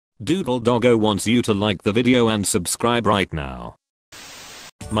Doodle Doggo wants you to like the video and subscribe right now.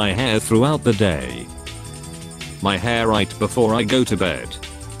 My hair throughout the day. My hair right before I go to bed.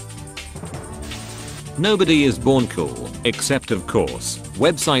 Nobody is born cool, except of course,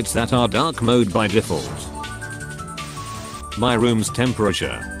 websites that are dark mode by default. My room's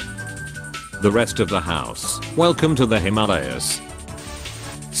temperature. The rest of the house. Welcome to the Himalayas.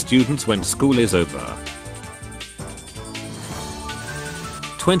 Students when school is over.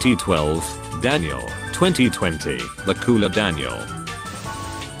 2012, Daniel. 2020, the cooler Daniel.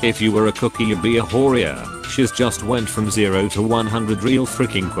 If you were a cookie you'd be a Horia. Shiz just went from 0 to 100 real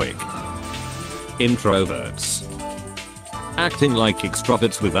freaking quick. Introverts. Acting like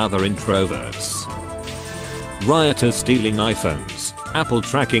extroverts with other introverts. Rioters stealing iPhones. Apple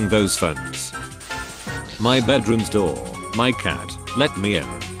tracking those phones. My bedroom's door. My cat. Let me in.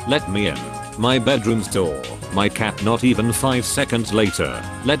 Let me in. My bedroom's door. My cat not even 5 seconds later.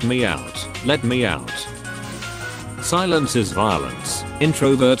 Let me out. Let me out. Silence is violence.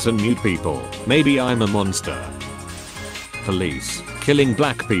 Introverts and mute people. Maybe I'm a monster. Police. Killing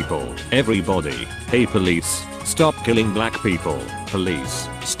black people. Everybody. Hey police. Stop killing black people. Police.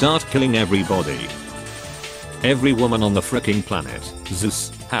 Start killing everybody. Every woman on the fricking planet.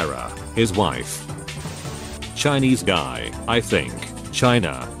 Zeus. Hera. His wife. Chinese guy. I think.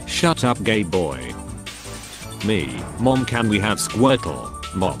 China. Shut up gay boy. Me. Mom, can we have Squirtle?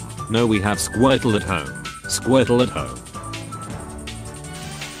 Mom. No, we have Squirtle at home. Squirtle at home.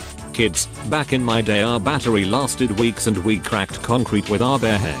 Kids, back in my day our battery lasted weeks and we cracked concrete with our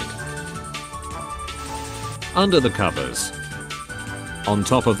bare head. Under the covers. On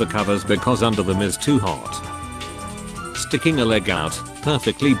top of the covers because under them is too hot. Sticking a leg out,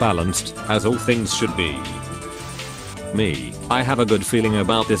 perfectly balanced, as all things should be. Me, I have a good feeling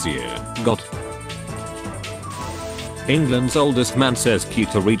about this year. Got. England's oldest man says key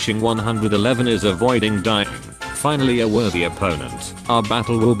to reaching 111 is avoiding dying. Finally a worthy opponent. Our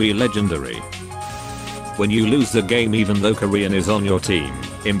battle will be legendary. When you lose the game even though Korean is on your team.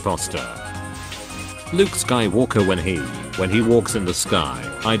 Imposter. Luke Skywalker when he walks in the sky.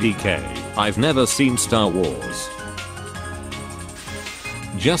 IDK. I've never seen Star Wars.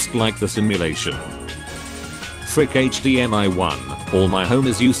 Just like the simulation. Frick HDMI 1. All my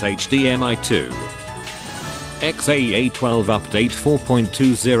homies use HDMI 2. XAEA 12 update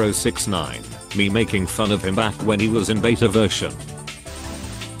 4.2069. Me making fun of him back when he was in beta version.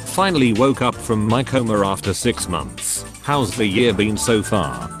 Finally woke up from my coma after 6 months. How's the year been so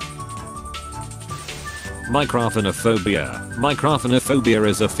far? Microphanophobia. Microphanophobia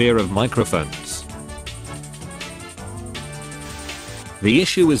is a fear of microphones. The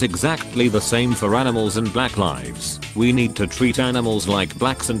issue is exactly the same for animals and black lives. We need to treat animals like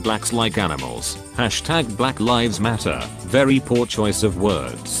blacks and blacks like animals. Hashtag Black Lives Matter. Very poor choice of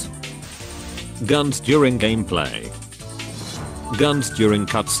words. Guns during gameplay. Guns during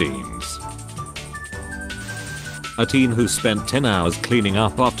cutscenes. A teen who spent 10 hours cleaning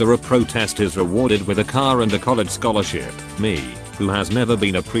up after a protest is rewarded with a car and a college scholarship. Me, who has never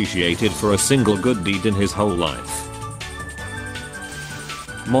been appreciated for a single good deed in his whole life.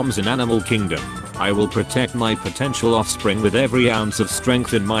 Moms in Animal Kingdom. I will protect my potential offspring with every ounce of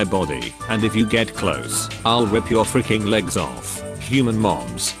strength in my body, and if you get close, I'll rip your freaking legs off. Human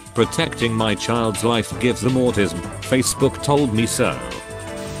moms. Protecting my child's life gives them autism. Facebook told me so.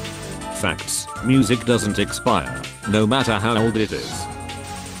 Facts. Music doesn't expire, no matter how old it is.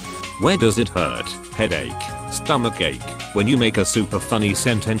 Where does it hurt? Headache. Stomachache. When you make a super funny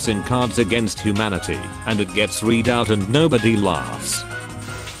sentence in Cards Against Humanity, and it gets read out and nobody laughs.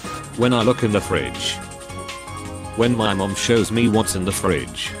 When I look in the fridge. When my mom shows me what's in the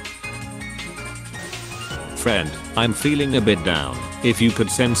fridge. Friend, I'm feeling a bit down. If you could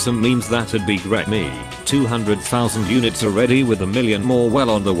send some memes that'd be great. Me, 200,000 units already with a million more well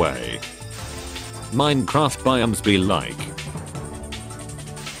on the way. Minecraft biomes be like.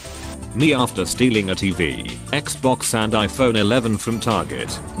 Me after stealing a TV, Xbox and iPhone 11 from Target.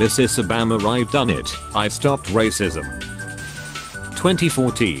 Mrs. Obama arrived on it. I stopped racism.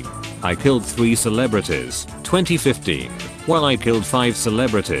 2014. I killed 3 celebrities. 2015. Well, I killed 5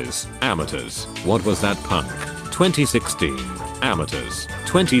 celebrities. Amateurs. What was that punk? 2016. Amateurs.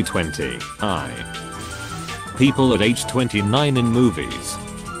 2020. People at age 29 in movies.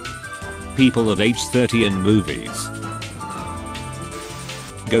 People at age 30 in movies.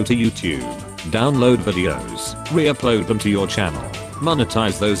 Go to YouTube. Download videos. Re-upload them to your channel.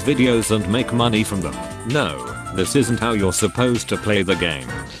 Monetize those videos and make money from them. No, this isn't how you're supposed to play the game.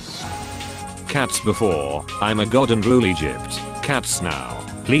 Cats before. I'm a god and rule Egypt. Cats now.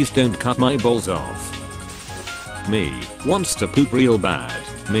 Please don't cut my balls off. Me. Wants to poop real bad.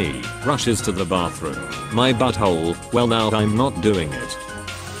 Me, rushes to the bathroom. My butthole, well now I'm not doing it.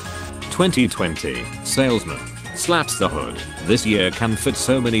 2020, salesman, slaps the hood. This year can fit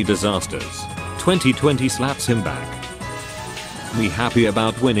so many disasters. 2020 slaps him back. Me happy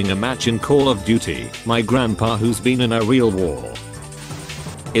about winning a match in Call of Duty. My grandpa who's been in a real war.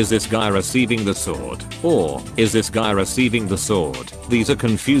 Is this guy receiving the sword? Or is this guy receiving the sword? These are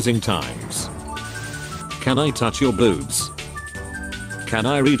confusing times. Can I touch your boobs? Can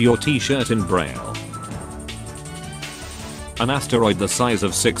I read your t-shirt in braille? An asteroid the size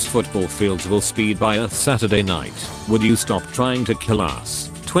of 6 football fields will speed by Earth Saturday night. Would you stop trying to kill us?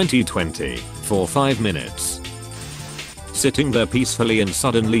 2020, for 5 minutes. Sitting there peacefully and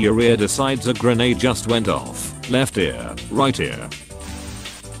suddenly your ear decides a grenade just went off. Left ear, right ear.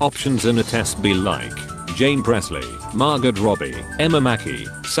 Options in a test be like Jane Presley, Margot Robbie, Emma Mackey,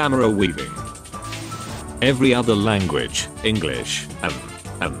 Samara Weaving. Every other language, English,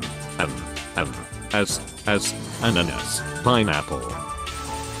 as, ananas, pineapple.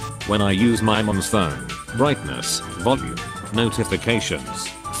 When I use my mom's phone, brightness, volume, notifications,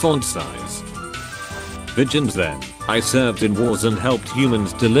 font size. Pigeons then, I served in wars and helped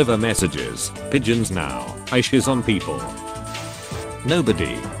humans deliver messages. Pigeons now, I shiz on people.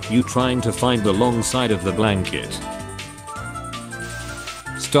 Nobody, you trying to find the long side of the blanket.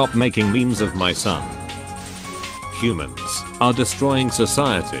 Stop making memes of my son. Humans are destroying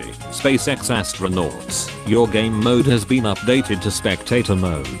society. SpaceX astronauts, your game mode has been updated to spectator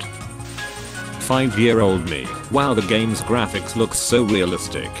mode. 5-year-old me, wow the game's graphics looks so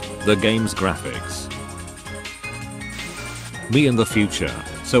realistic. The game's graphics. Me in the future.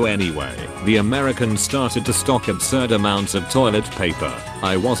 So anyway, the Americans started to stock absurd amounts of toilet paper.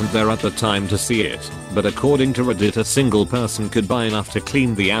 I wasn't there at the time to see it, but according to Reddit a single person could buy enough to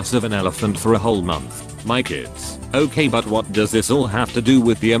clean the ass of an elephant for a whole month. My kids. Okay, but what does this all have to do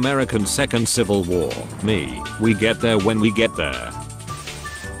with the American Second Civil War? Me, we get there when we get there.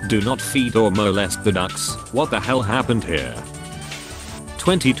 Do not feed or molest the ducks. What the hell happened here?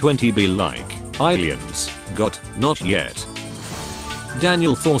 2020 be like, aliens, got, not yet.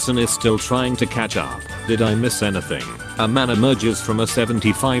 Daniel Thorson is still trying to catch up. Did I miss anything? A man emerges from a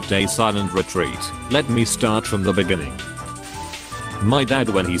 75-day silent retreat. Let me start from the beginning. My dad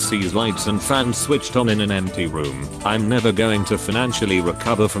when he sees lights and fans switched on in an empty room. I'm never going to financially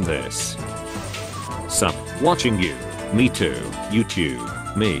recover from this. Sup, watching you. Me too. You too.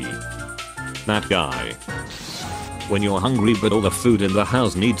 Me. That guy. When you're hungry but all the food in the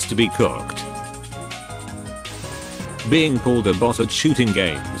house needs to be cooked. Being called a bot at shooting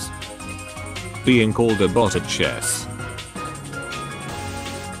games. Being called a bot at chess.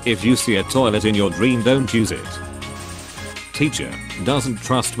 If you see a toilet in your dream, don't use it. Teacher doesn't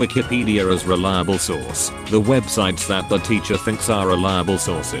trust Wikipedia as reliable source. The websites that the teacher thinks are reliable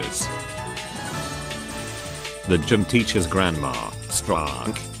sources. The gym teacher's grandma,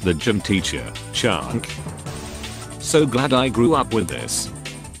 Strunk. The gym teacher, Chunk. So glad I grew up with this.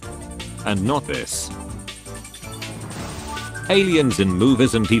 And not this. Aliens in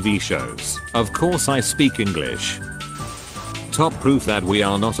movies and TV shows. Of course I speak English. Top proof that we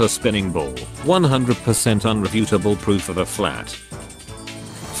are not a spinning ball. 100% unrefutable proof of a flat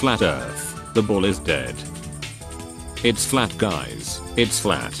Earth. The ball is dead. It's flat guys. It's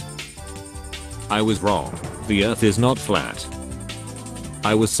flat. I was wrong. The Earth is not flat.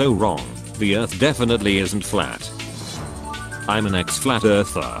 I was so wrong. The Earth definitely isn't flat. I'm an ex-flat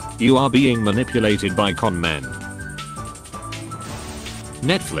earther. You are being manipulated by con men.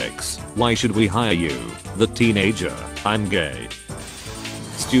 Netflix, why should we hire you? The teenager, I'm gay.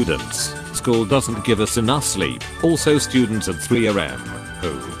 Students, school doesn't give us enough sleep. Also students at 3 AM.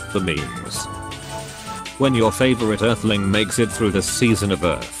 Who? The memes. When your favorite earthling makes it through this season of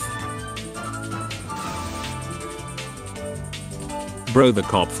Earth. Bro, the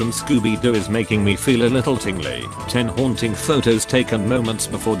cop from Scooby-Doo is making me feel a little tingly. 10 haunting photos taken moments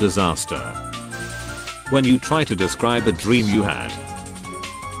before disaster. When you try to describe a dream you had.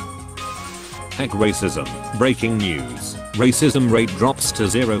 Heck, racism. Breaking news. Racism rate drops to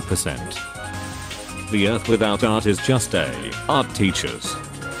 0%. The Earth without art is just art teachers.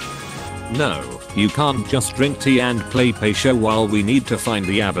 No, you can't just drink tea and play Pay-Show while we need to find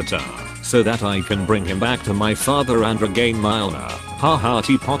the avatar, so that I can bring him back to my father and regain my honor. Ha ha,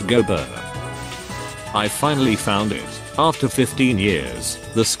 teapot go burr. I finally found it. After 15 years,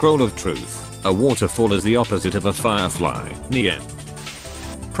 the scroll of truth. A waterfall is the opposite of a firefly. Nien.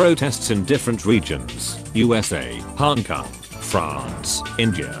 Protests in different regions. USA, Hong Kong, France,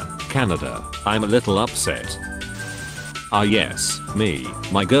 India, Canada. I'm a little upset. Ah yes, me,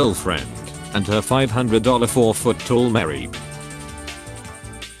 my girlfriend, and her $500 4-foot tall Mary.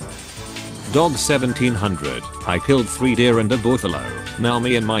 Dog 1700. I killed 3 deer and a buffalo. Now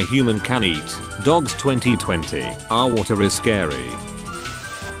me and my human can eat. Dogs 2020. Our water is scary.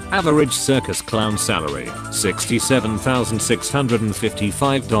 Average circus clown salary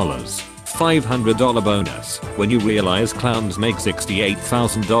 $67,655. $500 bonus when you realize clowns make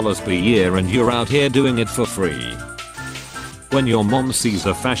 $68,000 per year and you're out here doing it for free. When your mom sees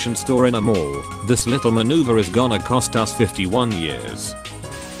a fashion store in a mall, this little maneuver is gonna cost us 51 years.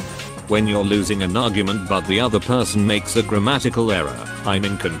 When you're losing an argument but the other person makes a grammatical error, I'm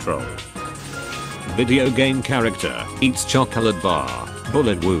in control. Video game character eats chocolate bar.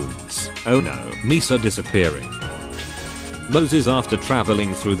 Bullet wounds. Oh no, Misa disappearing. Moses after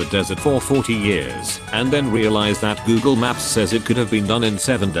traveling through the desert for 40 years and then realized that Google Maps says it could have been done in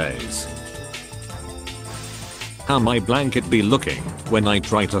 7 days. How my blanket be looking when I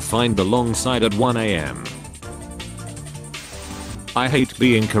try to find the long side at 1 AM. I hate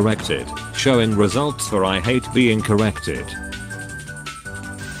being corrected. Showing results for I hate being corrected.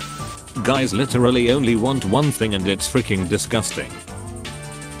 Guys literally only want one thing and it's freaking disgusting.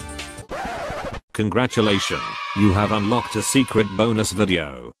 Congratulations, you have unlocked a secret bonus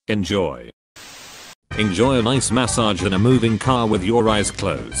video. Enjoy. Enjoy a nice massage in a moving car with your eyes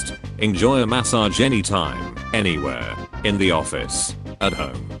closed. Enjoy a massage anytime, anywhere, in the office, at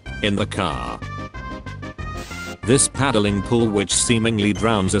home, in the car. This paddling pool which seemingly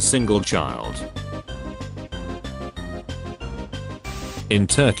drowns a single child. In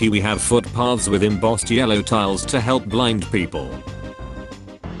Turkey we have footpaths with embossed yellow tiles to help blind people.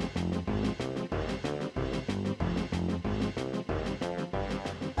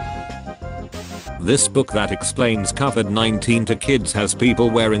 This book that explains COVID-19 to kids has people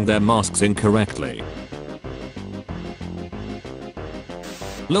wearing their masks incorrectly.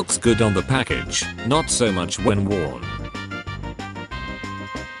 Looks good on the package, not so much when worn.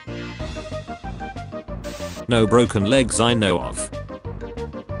 No broken legs I know of.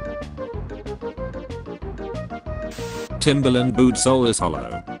 Timberland boot sole is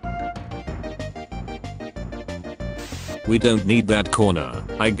hollow. We don't need that corner,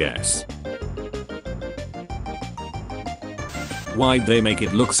 I guess. Why'd they make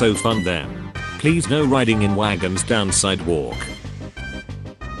it look so fun then? Please no riding in wagons down sidewalk.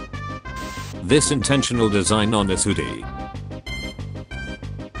 This intentional design on this hoodie.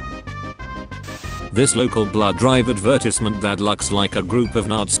 This local blood drive advertisement that looks like a group of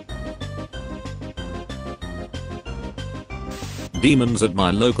nuts. Demons at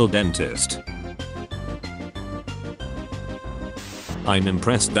my local dentist. I'm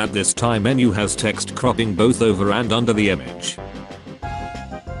impressed that this Thai menu has text cropping both over and under the image.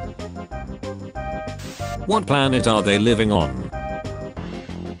 What planet are they living on?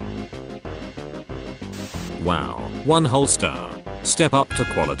 Wow, 1 whole star. Step up to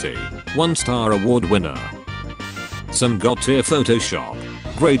quality. 1 star award winner. Some god tier Photoshop.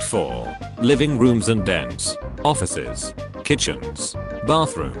 Grade 4. Living rooms and dens. Offices. Kitchens.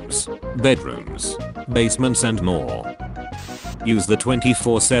 Bathrooms. Bedrooms. Basements and more. Use the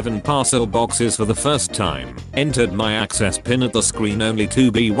 24/7 parcel boxes for the first time. Entered my access pin at the screen only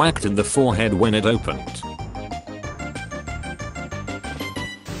to be whacked in the forehead when it opened.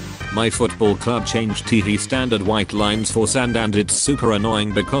 My football club changed TV standard white lines for sand and it's super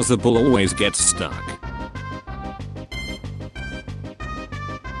annoying because the ball always gets stuck.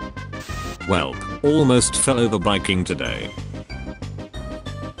 Welp, almost fell over biking today.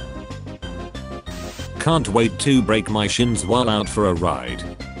 Can't wait to break my shins while out for a ride.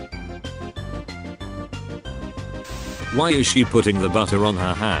 Why is she putting the butter on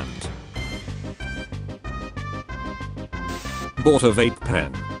her hand? Bought a vape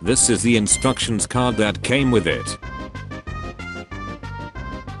pen. This is the instructions card that came with it.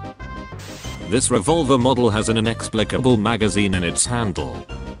 This revolver model has an inexplicable magazine in its handle.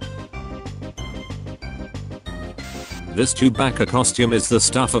 This Chewbacca costume is the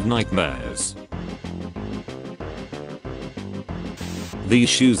stuff of nightmares. These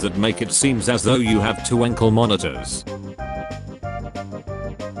shoes that make it seems as though you have 2 ankle monitors.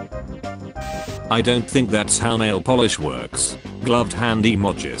 I don't think that's how nail polish works. Gloved hand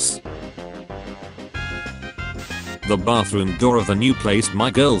emojis. The bathroom door of the new place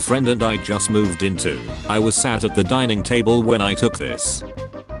my girlfriend and I just moved into. I was sat at the dining table when I took this.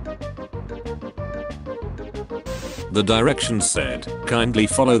 The directions said, kindly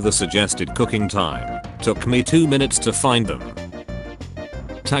follow the suggested cooking time. Took me 2 minutes to find them.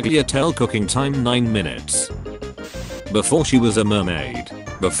 Tagliatelle cooking time 9 minutes. Before she was a mermaid.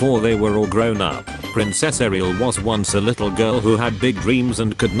 Before they were all grown up. Princess Ariel was once a little girl who had big dreams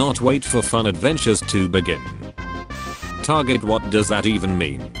and could not wait for fun adventures to begin. Target, what does that even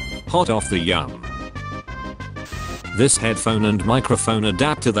mean? Hot off the yum. This headphone and microphone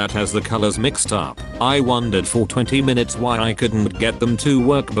adapter that has the colors mixed up. I wondered for 20 minutes why I couldn't get them to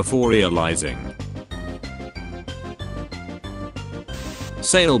work before realizing.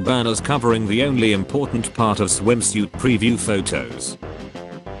 Sale banners covering the only important part of swimsuit preview photos.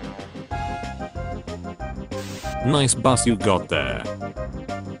 Nice bus you got there.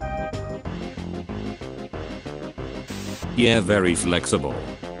 Yeah, very flexible.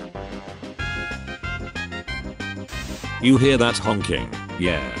 You hear that honking?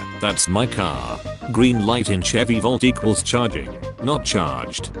 Yeah, that's my car. Green light in Chevy Volt equals charging, not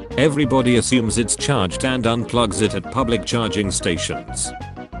charged. Everybody assumes it's charged and unplugs it at public charging stations.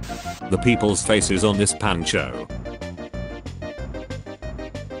 The people's faces on this pancho.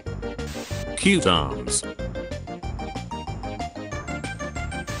 Cute arms.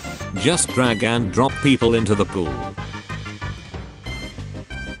 Just drag and drop people into the pool.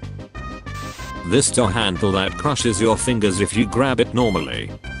 This door handle that crushes your fingers if you grab it normally.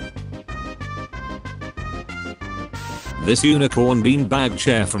 This unicorn beanbag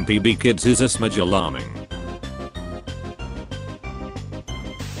chair from PB Kids is a smidge alarming.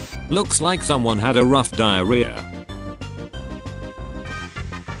 Looks like someone had a rough diarrhea.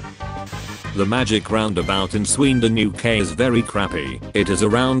 The magic roundabout in Swindon, UK is very crappy. It is a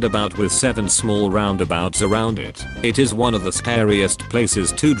roundabout with 7 small roundabouts around it. It is one of the scariest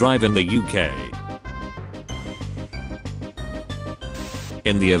places to drive in the UK.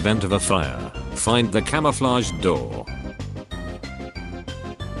 In the event of a fire, find the camouflaged door.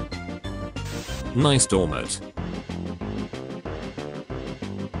 Nice doormat.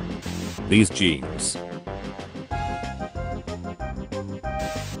 These jeans.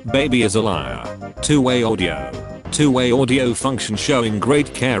 Baby is a liar. Two-way audio. Two-way audio function showing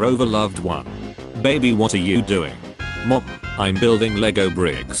great care over loved one. Baby, what are you doing? Mom, I'm building Lego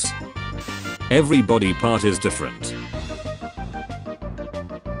bricks. Every body part is different.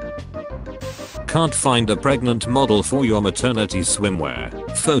 Can't find a pregnant model for your maternity swimwear?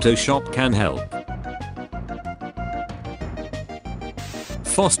 Photoshop can help.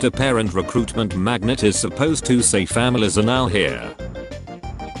 Foster parent recruitment magnet is supposed to say families are now here.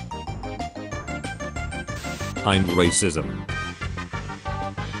 I'm racism.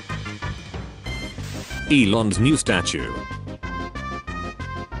 Elon's new statue.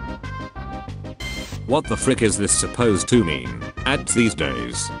 What the frick is this supposed to mean? At these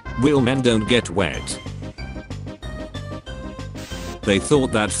days, real men don't get wet. They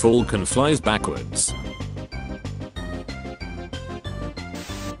thought that falcon flies backwards.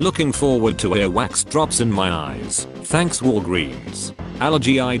 Looking forward to earwax drops in my eyes. Thanks Walgreens.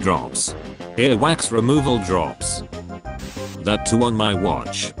 Allergy eye drops. Earwax removal drops. That too on my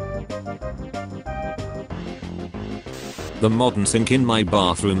watch. The modern sink in my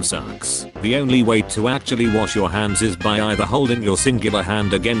bathroom sucks. The only way to actually wash your hands is by either holding your singular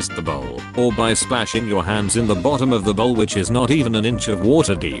hand against the bowl, or by splashing your hands in the bottom of the bowl, which is not even an inch of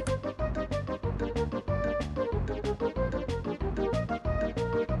water deep.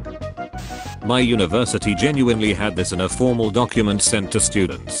 My university genuinely had this in a formal document sent to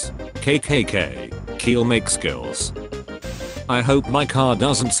students. KKK. Keel make skills. I hope my car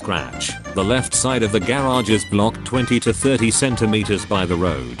doesn't scratch. The left side of the garage is blocked 20 to 30 centimeters by the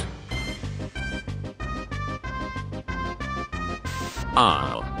road.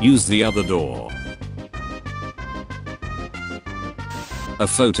 I'll use the other door. A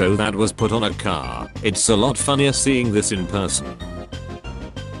photo that was put on a car. It's a lot funnier seeing this in person.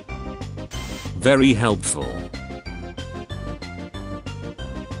 Very helpful.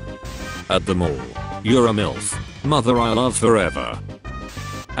 At the mall. You're a MILF. Mother I love forever.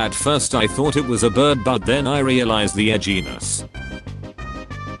 At first I thought it was a bird, but then I realized the edginess.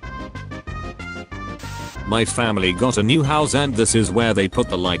 My family got a new house and this is where they put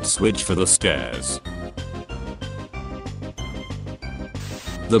the light switch for the stairs.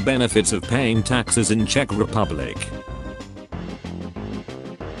 The benefits of paying taxes in Czech Republic.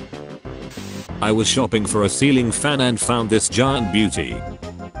 I was shopping for a ceiling fan and found this giant beauty.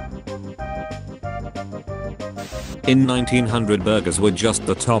 In 1900 burgers were just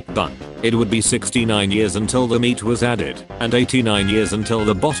the top bun. It would be 69 years until the meat was added, and 89 years until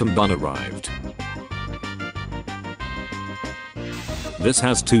the bottom bun arrived. This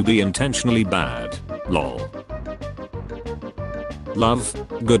has to be intentionally bad. Lol. Love,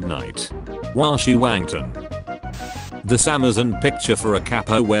 good night. Washi Wangton. This Amazon picture for a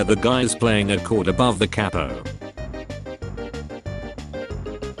capo where the guy's playing a chord above the capo.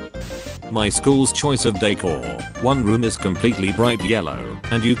 My school's choice of decor. One room is completely bright yellow,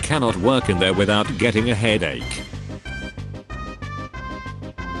 and you cannot work in there without getting a headache.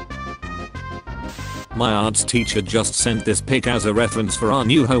 My arts teacher just sent this pic as a reference for our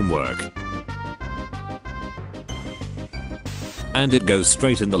new homework. And it goes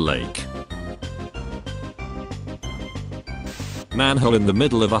straight in the lake. Manhole in the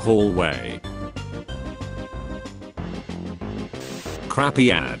middle of a hallway.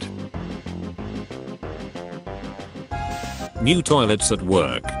 Crappy ad. New toilets at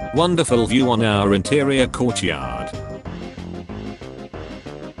work. Wonderful view on our interior courtyard.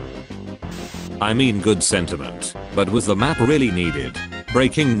 I mean, good sentiment, but was the map really needed?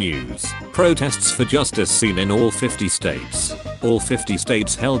 Breaking news. Protests for justice seen in all 50 states. All 50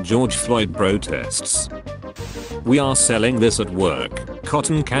 states held George Floyd protests. We are selling this at work.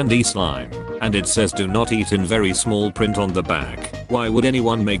 Cotton candy slime. And it says do not eat in very small print on the back. Why would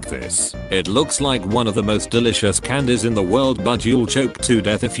anyone make this? It looks like one of the most delicious candies in the world, but you'll choke to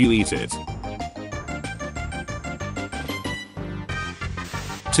death if you eat it.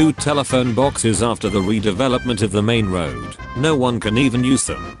 2 telephone boxes after the redevelopment of the main road. No one can even use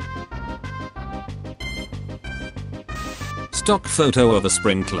them. Stock photo of a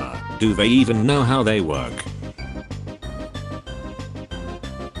sprinkler. Do they even know how they work?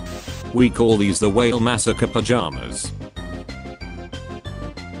 We call these the whale massacre pajamas.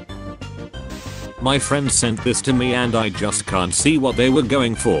 My friend sent this to me and I just can't see what they were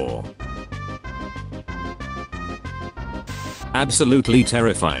going for. Absolutely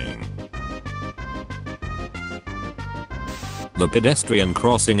terrifying. The pedestrian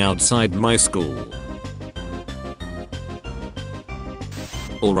crossing outside my school.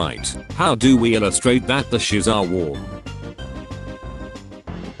 Alright, how do we illustrate that the shoes are warm?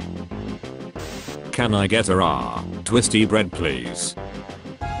 Can I get a twisty bread please?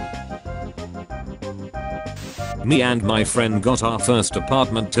 Me and my friend got our first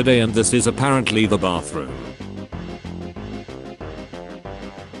apartment today and this is apparently the bathroom.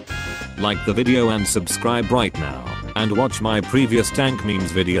 Like the video and subscribe right now, and watch my previous tank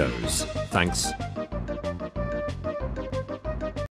memes videos. Thanks.